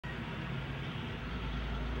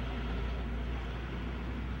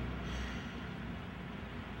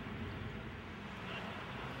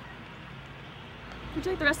Would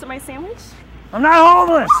you like the rest of my sandwich? I'm not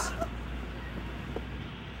homeless!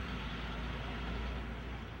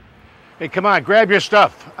 Hey, come on, grab your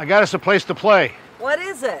stuff. I got us a place to play. What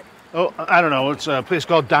is it? Oh, I don't know. It's a place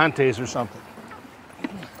called Dante's or something.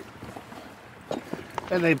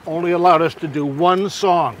 And they've only allowed us to do one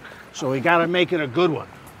song, so we gotta make it a good one.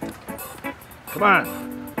 Come on.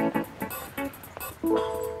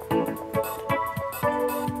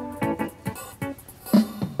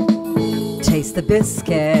 Taste the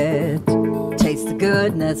biscuit, taste the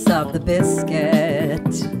goodness of the biscuit.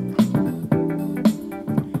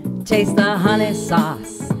 Taste the honey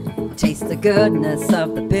sauce, taste the goodness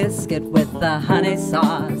of the biscuit with the honey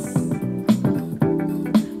sauce.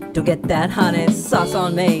 Don't get that honey sauce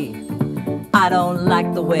on me, I don't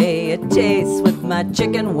like the way it tastes with my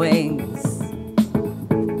chicken wings.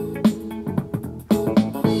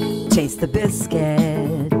 Taste the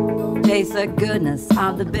biscuit, taste the goodness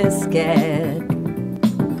of the biscuit.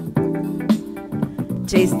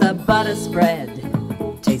 Taste the butter spread,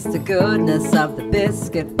 taste the goodness of the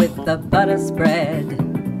biscuit with the butter spread.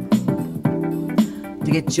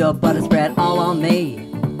 To get your butter spread all on me,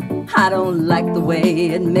 I don't like the way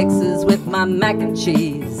it mixes with my mac and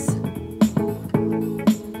cheese.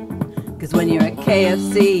 Cause when you're at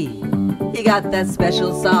KFC, you got that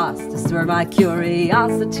special sauce to stir my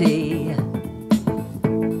curiosity.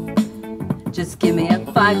 Just give me a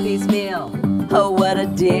 5-piece meal, oh what a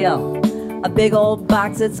deal. A big old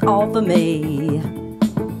box, it's all for me.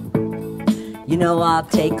 You know I'll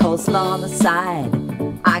take coleslaw on the side.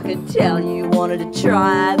 I could tell you wanted to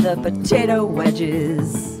try the potato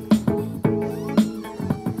wedges.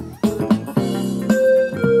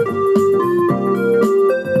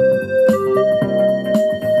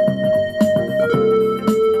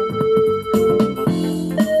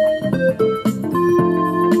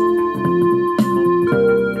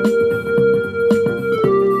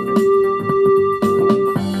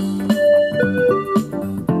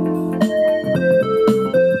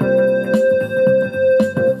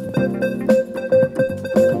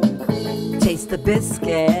 Taste the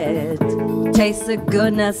biscuit, taste the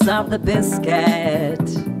goodness of the biscuit.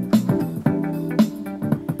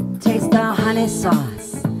 Taste the honey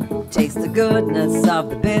sauce, taste the goodness of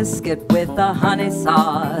the biscuit with the honey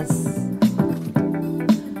sauce.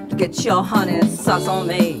 Get your honey sauce on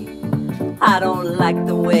me, I don't like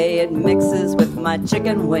the way it mixes with my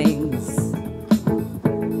chicken wings.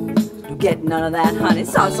 Get none of that honey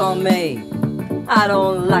sauce on me, I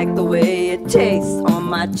don't like the way it tastes on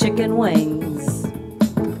my chicken wings.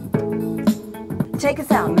 Take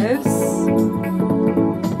us out, Moose.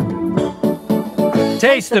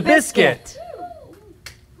 Taste the biscuit!